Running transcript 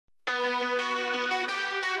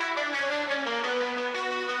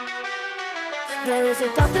There is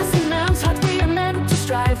a darkness in man's heart, we are meant to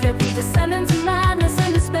strive. Yet be descendants of madness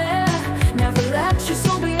and despair. Never let your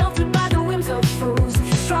soul be altered by the whims of fools.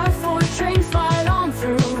 Strive for a train, fight on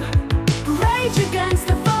through. Rage against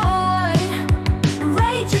the void,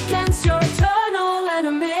 rage against your eternal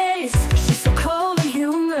enemies. She's so cold and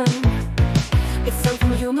human, it's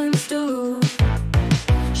something humans do.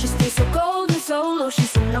 She stays so gold and solo,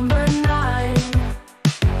 she's a number 9.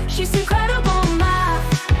 She's incredible math,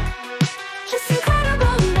 she's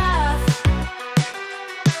incredible math.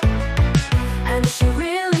 And is she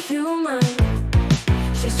really human?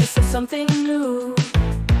 She's just something new.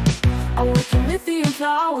 A working lithium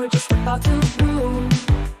flower just about to bloom.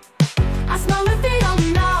 I smell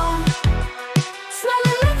lithium now,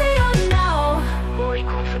 smelling lithium now. Boy,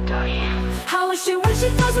 confidant. How is she when she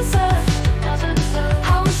doesn't serve?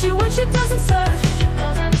 How is she when she doesn't serve?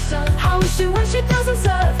 How is she when she doesn't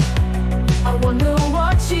serve? I wonder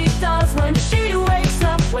what she does when she wakes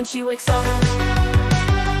up. When she wakes up.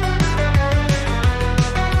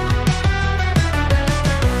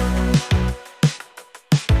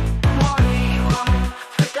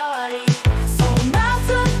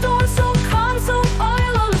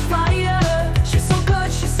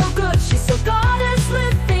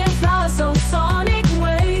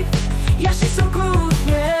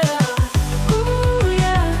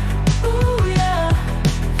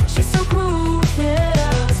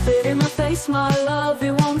 My love,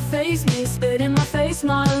 it won't faze me. Spit in my face,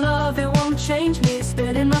 my love, it won't change me.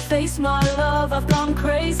 Spit in my face, my love, I've gone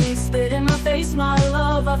crazy. Spit in my face, my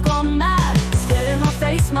love, I've gone mad. Spit in my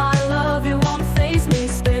face, my love, it won't faze me.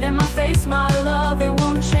 Spit in my face, my love, it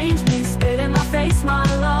won't change me. Spit in my face, my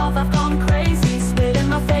love, I've gone crazy. Spit in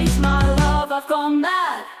my face, my love, I've gone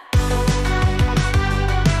mad.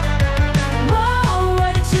 Whoa,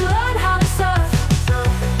 where did you learn how to surf?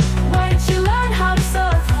 Where did you learn how to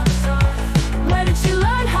surf? Where did you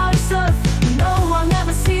learn how to surf? No, I'll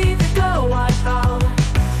never see the go I found.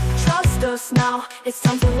 Trust us now, it's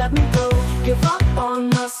time to let me go. Give up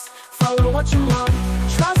on us, follow what you want.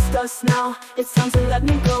 Trust us now, it's time to let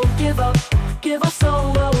me go. Give us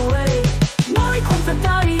so away. Mori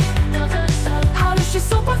confidant. How does she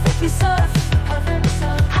so perfectly surf?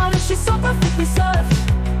 How does she so perfectly surf?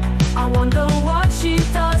 I wonder what she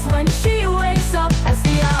does when she wakes up. As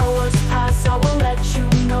the hours pass, I will let you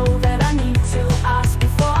know that I need to ask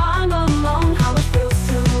before I'm alone how it feels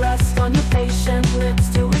to rest on your patient lips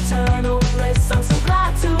to eternal bliss. I'm so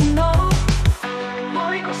glad to know.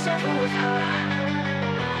 Wanna go surfing with her.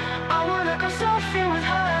 I wanna go surfing with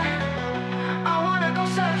her. I wanna go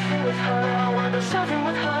surfing with her. I wanna go surfing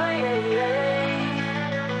with her, yeah, yeah.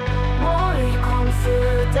 More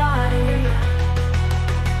confident.